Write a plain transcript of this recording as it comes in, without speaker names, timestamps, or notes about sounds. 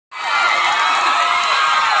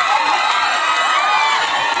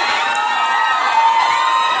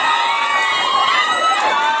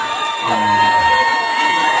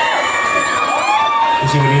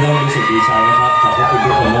ดีใจนะครับขอบคุณทุ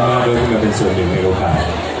กคนมากๆด้วยที่มาเป็นส่วนหนึ่งในโอกาส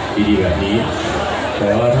ดีๆแบบนี้แต่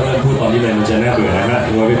ว่าถ้าเริ่มพูดตอนนี้เลยมันจะน่าเบื่อนะฮะ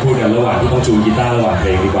เราไปพูดกันระหว่างที่ต้องจูนกีตาร์ระหว่างเพล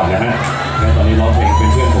งดีกว่านะฮะงั้นตอนนี้ร้องเพลงเป็น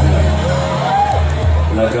เพื่อนผมเลย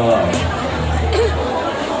แล้วก็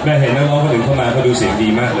แม่เห็นนักร้องคนอื่นเข้ามาเขาดูเสียงดี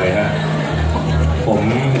มากเลยฮะผม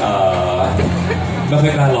ไม่ค่อ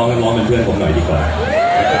ยกล้าร้องเป็นเพื่อนผมหน่อยดีกว่า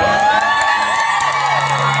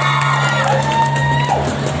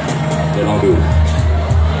เดี๋ยวลองดู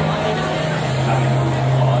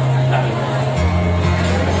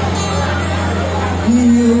อ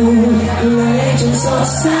ยู่เลยจนสด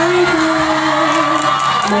ใส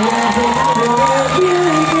ไม่อยากให้เราเรื่อ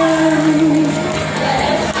ยกัน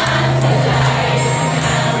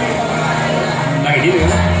ดังอีกนิดนึง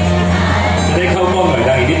จะได้เข้ากล้องหน่อย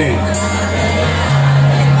ดังอีกนิดนึง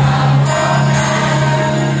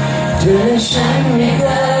เธอและฉันไม่เค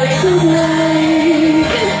ยเข้าใจ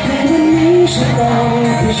ในวันนี้ฉันต้อง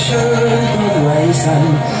เผชิญกับไว้สั่น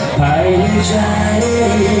ภายในใจ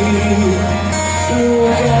กลัว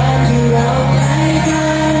การที่เราใกล้กั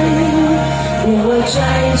นกลัวใจ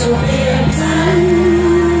จะเปลี่ยนพัน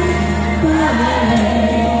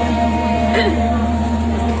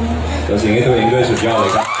เราเสียงให้ตัวเองด้วยสุดยอดเล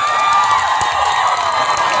ยครับ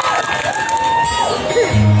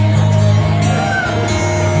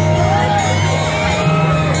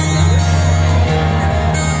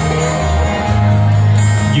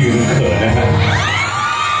ยืนเขินนะฮะ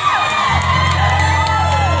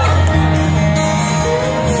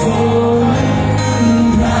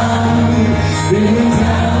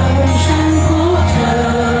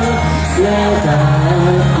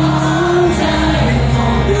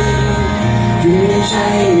ใจ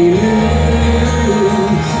ไม่ลื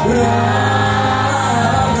มรั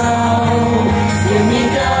กเรายังมี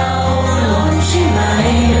เก่าหลงใช่ไหม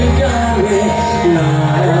หรือการเวลา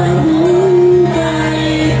หมุนไป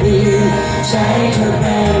เปลี่ยนใจเธอเ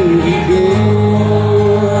ป็นอีกดวง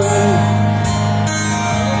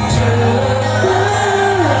เธ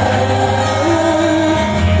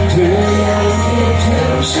อยังคิดถึ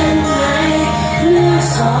งฉันไหมเมื่อ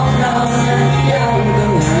สองเรานั้นยังต้อ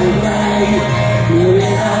งห่างไกลเมื่อเว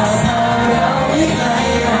ลาพาเราให้ไกล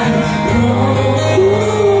กันรู้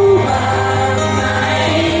บ้างไหม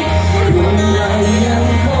คนเรายัง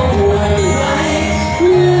คงหวั่นไหวเ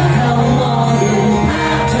มื่อเขามองดูภา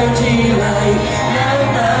พเธอที่ไรน้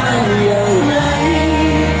ำตามันยังไหล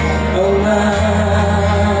ออกมา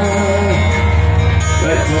เ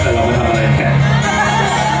ฮ้ยเมื่อเรามาทำอะไรกัน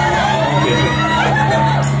โอเค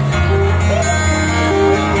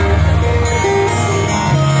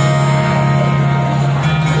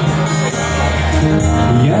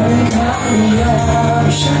ยังค้างยาม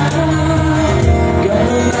เช้ากับ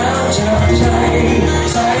ลมหนาวจับใจ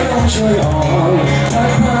สายลมช่วยอ่อนพัด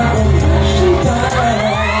พาคนฉันไป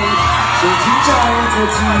จะทิ้งใจเธอ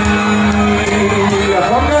ทีอย่าพ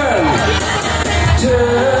ร้อมกันเธอ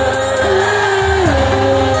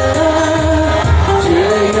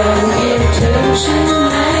ยังคิดถึงฉันไ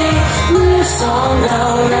หมเมื่อสองเรา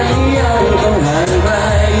นั้นยังต้องห่างไกล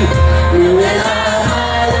เมื่อเวลาพา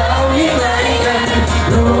เราให้ไกลกัน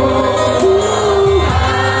รู้บ้า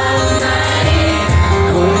งไหม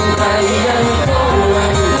คนไปยังคงหวั่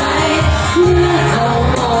นไหวเมื่อเขา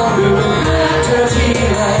มองดูหน้าเธอที่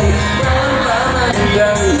ไรน้ำตามันยั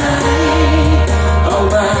งไหลออก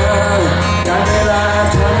มาการเวลา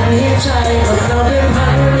ทำให้ใจของเราเปลี่ยนพั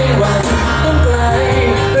นในวันต้องไกล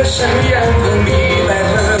แต่ฉันยังคงมีแต่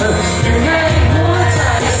เธออยู่ในหัวใจ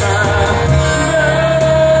สา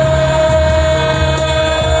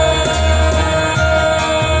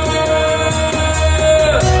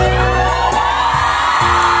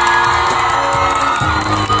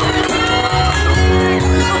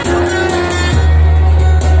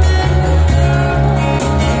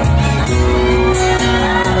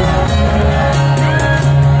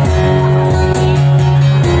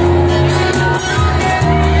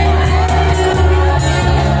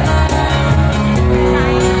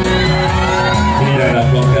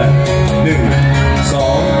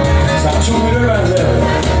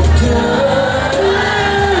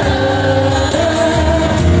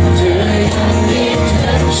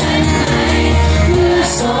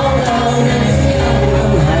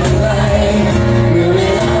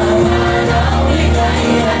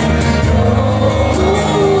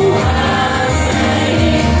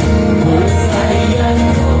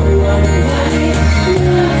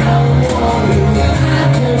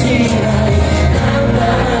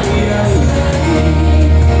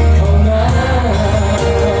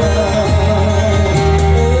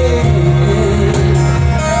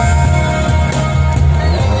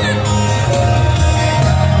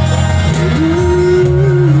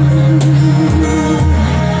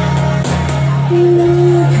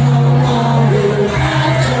เขามองดูภา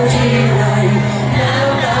พเธอที่ไรน้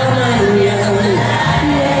ำตามันยังไหล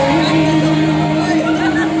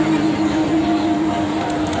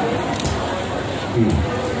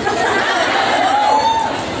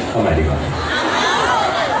เอาใหม่ดีกว่า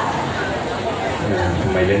ทำ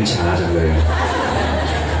ไมเล่นช้าจังเลย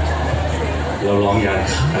เราร้องยาน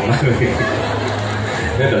ค้างมากเลย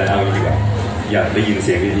ไม่เป็นไรเอาดีกว่าอยากได้ยินเ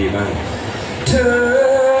สียงดีๆบ้างเธอ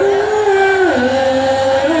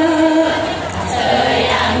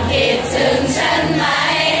ยังคิดถึงฉันไหม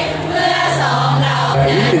เมื่อสองเรา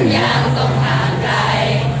ยังต้องห่างไกล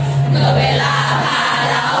เมื่อเวลาพา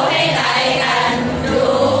เราให้ไกลกัน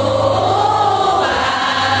รู้บ้า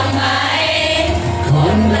งไหมค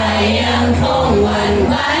นใดยังคงหวั่น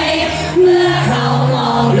ไหวเมื่อเขาม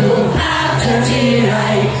องดูภาพเธอที่ไร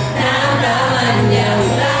น้ำตามันยัง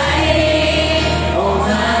ไหลออกม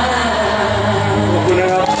าขอบคุณนะ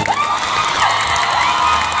ครับ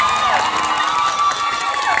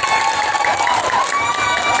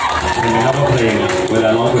เห็นไหมครับว่าเพลงเวลา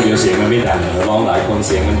ร้องคนเดียวเสียงมันไม่ดังร้องหลายคนเ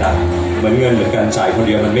สียงมันดังเหมือนเงินเหมือนกันจ่ายคนเ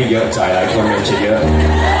ดียวมันไม่เยอะจ่ายหลายคนมันจะเยอะ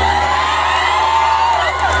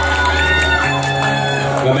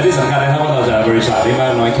มันไม่ได้สำคัญนะครับว่าเราจะบริจาคได้มา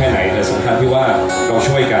กน้อยแค่ไหนแต่สำคัญที่ว่าเรา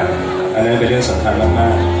ช่วยกันอันนั้นเป็นเรื่องสำคัญมา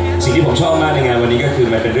กๆสิ่งที่ผมชอบมากในงานวันนี้ก็คือ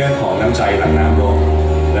มันเป็นเรื่องของน้ำใจหลังน้ำลง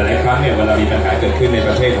หลายๆครั้งเนี่ยเวลามีปัญหาเกิดขึ้นในป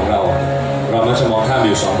ระเทศของเรามักจะมองข้ามอ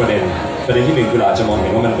ยู่2ประเด็นที่1คือเราจะมองเห็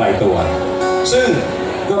นว่ามันไกลตัวซึ่ง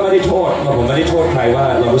ก็ไม่ได้โทษผมไม่ได้โทษใครว่า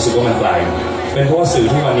เรารู้สึกว่ามันไกลเป็นเพราะว่าสื่อ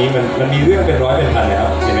ที่วันนี้มันมีเรื่องเป็นร้อยเป็นพันนะครั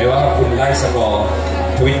บเห็นไหมว่าคุณไล่สกอร์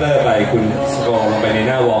Twitter ไปคุณสกรอลลงไปในห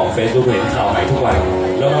น้าวอล Facebook เห็นข่าวใหม่ทุกวัน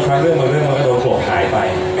แล้วบางครั้งเรื่องมันก็โดนโกลบหายไป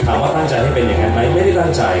ถามว่าตั้งใจให้เป็นอย่างนั้นไหมไม่ได้ตั้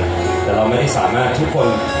งใจแต่เราไม่ได้สามารถทุกคน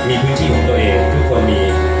มีพื้นที่ของตัวเองทุกคนมี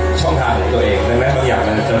ช่องทางของตัวเองดังนั้นบางอย่าง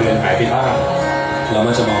มันจะเลือนหายไปบ้างเรา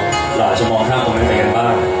จะมองข้ามตรงนั้นไปกันบ้า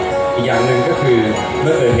งอีกอย่างหนึ่งก็คือเ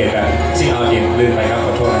มื่อเกิดเหตุการณ์สิ่งเอาเองลืมไปครับข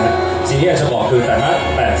อโทษนะฮะสิ่งที่อยากจะบอกคือแ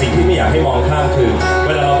ต่สิ่งที่ไม่อยากให้มองข้ามคือเว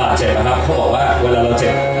ลาเราบาดเจ็บนะครับเขาบอกว่าเวลาเราเจ็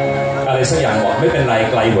บอะไรสักอย่างบอกไม่เป็นไร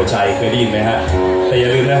ไกลหัวใจเคยได้ยินไหมฮะแต่อย่า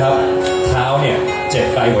ลืมนะครับเท้าเนี่ยเจ็บ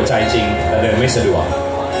ไกลหัวใจจริงแต่เดินไม่สะดวก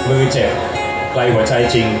มือเจ็บไกลหัวใจ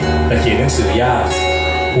จริงแต่เขียนหนังสือยาก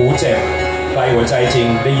หูเจ็บไกลหัวใจจริง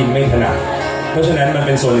ได้ยินไม่ถนัดเพราะฉะนั้นมันเ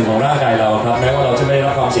ป็นส่วนหนึ่งของร่างกายเราครับแม้ว่าเราจะไม่ได้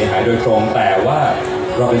รับความเสียหายโดยตรงแต่ว่า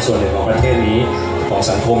เราเป็นส่วนหนึ่งของประเทศนี้ของ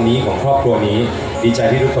สังคมนี้ของครอบครัวนี้ดีใจ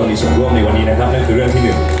ที่ทุกคนมีส่วนร่วมในวันนี้นะครับนั่นคือเรื่องที่1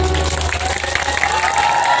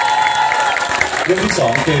เรื่องที่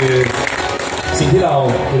2คือสิ่งที่เรา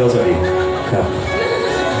สวัสดีครับ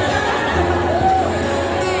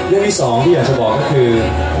เรื่องที่2ที่อยากจะบอกก็คือ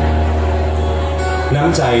น้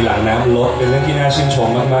ำใจหลังน้ำลดเป็นเรื่องที่น่าชื่นชม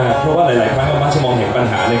มากๆเพราะว่าหลายๆครั้งเรามักจะมองเห็นปัญ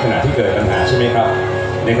หาในขณะที่เกิดปัญหาใช่ไหมครับ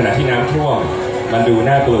ในขณะที่น้ำท่วมมันดู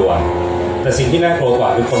น่ากลัวแต่สิ่งที่น่ากลัวกว่า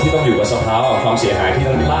คือคนที่ต้องอยู่กับสภาวะความเสียหายที่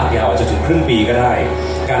ต้องลากยาวจะถึงครึ่งปีก็ได้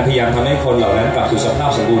การพยายามทำให้คนเหล่านั้นกลับสู่สภา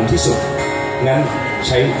พสมบูรณ์ที่สุดงั้นใ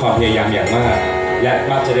ช้ความพยายามอย่างมากและ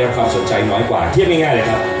มักจะได้รับความสนใจน้อยกว่าเทียบง่ายๆเลย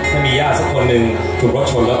ครับถ้ามีญาติสักคนหนึ่งถูกรถ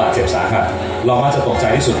ชนแล้วบาดเจ็บสาหัสเรามักจะตกใจ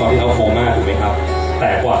ที่สุดตอนที่เขาโคม่าถูกไหมครับแต่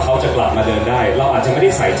กว่าเขาจะกลับมาเดินได้เราอาจจะไม่ได้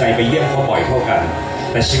ใส่ใจไปเยี่ยมเขาบ่อยเท่ากัน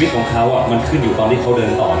แต่ชีวิตของเขามันขึ้นอยู่ตอนที่เขาเดิ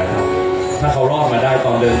นต่อนะครับถ้าเขารอดมาได้ต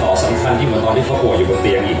อนเดินต่อสำคัญที่เหมือนตอนที่เขาป่วยอยู่บนเ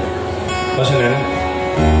ตียงอีกเพราะฉะนั้น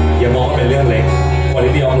อย่ามองว่าเป็นเรื่องเล็ก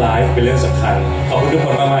Quality of Life เป็นเรื่องสำคัญขอบคุณทุกค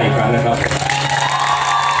นมากๆอีกครั้งนะครับ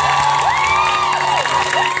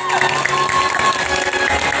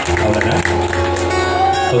เอาละนะ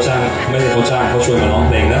เขาจ้างไม่ใช่เขาจ้างเขาชวนมาร้องเ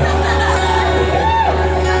พลงนะ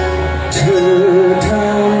เธอท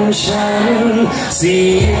ำฉันเสี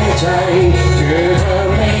ยใจเธอท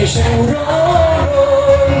ำให้ฉันร้อนร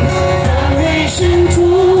นทำให้ฉัน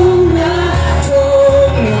ทุกข์และท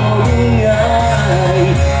นงมงาย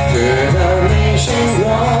เธอทำให้ฉัน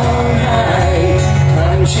ร้องไห้ท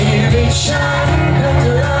ำชีวิตฉันพังท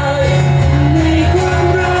ลายในความ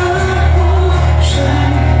รักของฉั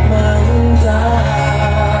นมันตา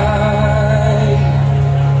ย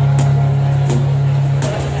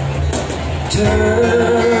เธอ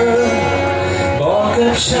บอกกั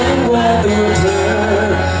บฉันว่าตัวเธอ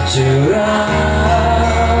จะรัก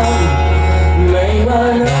ไม่ว่า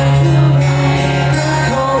รัก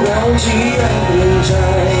ของเราจะยังเปลี่ยนใจ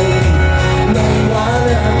ไม่ว่า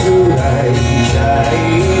รักเท่าไรใจ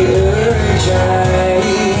ใจ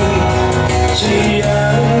จะยั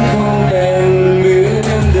งคงเป็นเหมื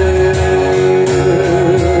อนเดิม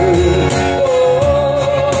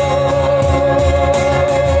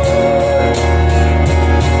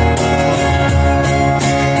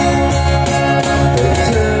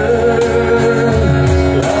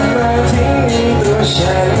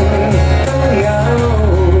ฉันต้องเหงา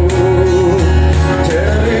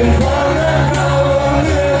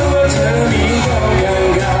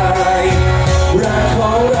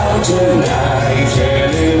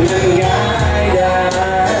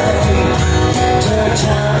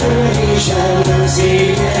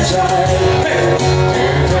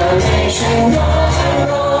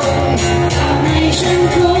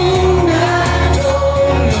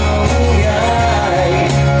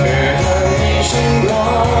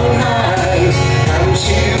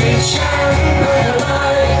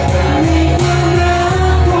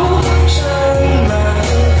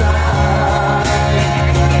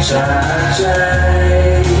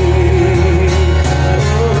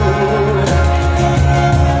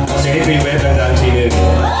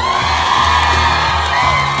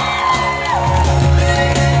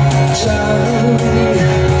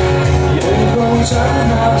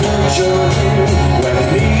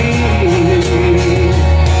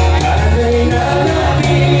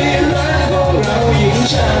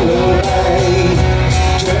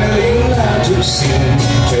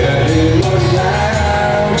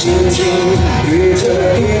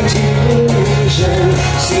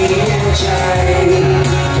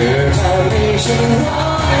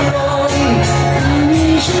容，你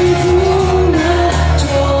幸福那种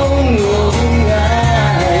无奈，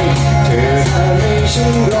เธอทำให้ฉั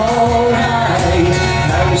นร้องไห้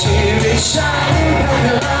ทั้งชีวิตฉันพังท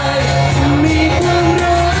ลายมีความ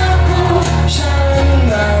รักของฉัน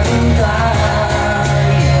มันตาย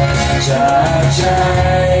จากใจ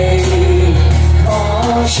ขอ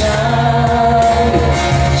งฉัน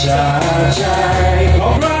จากใจขอ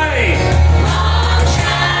งใคร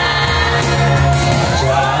จ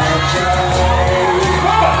ากใจ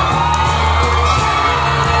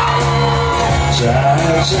จา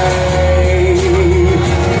กใจ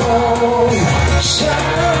ของฉั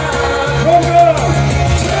นของเธอ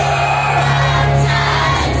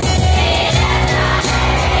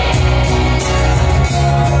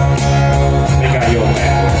ไม่กล้าโยงแม่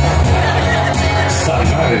สั่น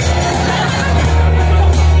มากเลย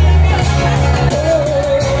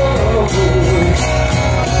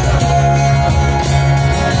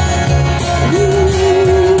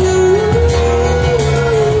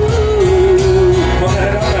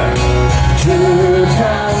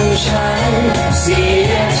เสี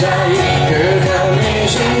ยใจเธอทำให้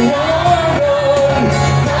ฉันร้อนรน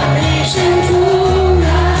ทำให้ฉันทุกข์ร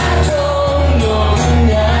ะทมลง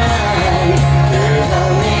ใหญ่เธอท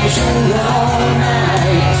ำให้ฉันร้องไห้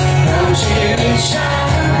ทำชีวิตฉั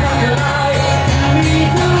นพังทลายมี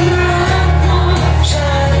ความรักของ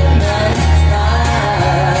ฉันนั้นตา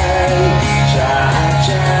ยจากใ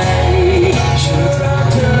จฉันรัก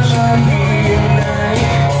เธอฉันเพียงไหน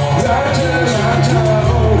รักเธอรักเธอ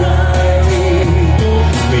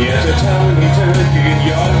จะทำให้เธอยืน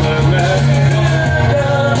ย้อนมาแม้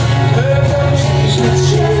เธอทำให้ฉันเ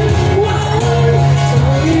จ็บไว้ทำ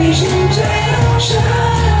ให้ฉันเจ็บช้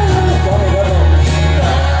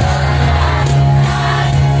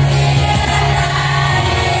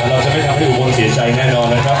ำเราจะไม่ทำให้อุบลเสียใจแน่นอน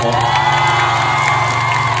นะครับผม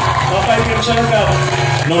ต่อไปเป็นเชิญกับ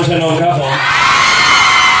นนชนนท์ครับผม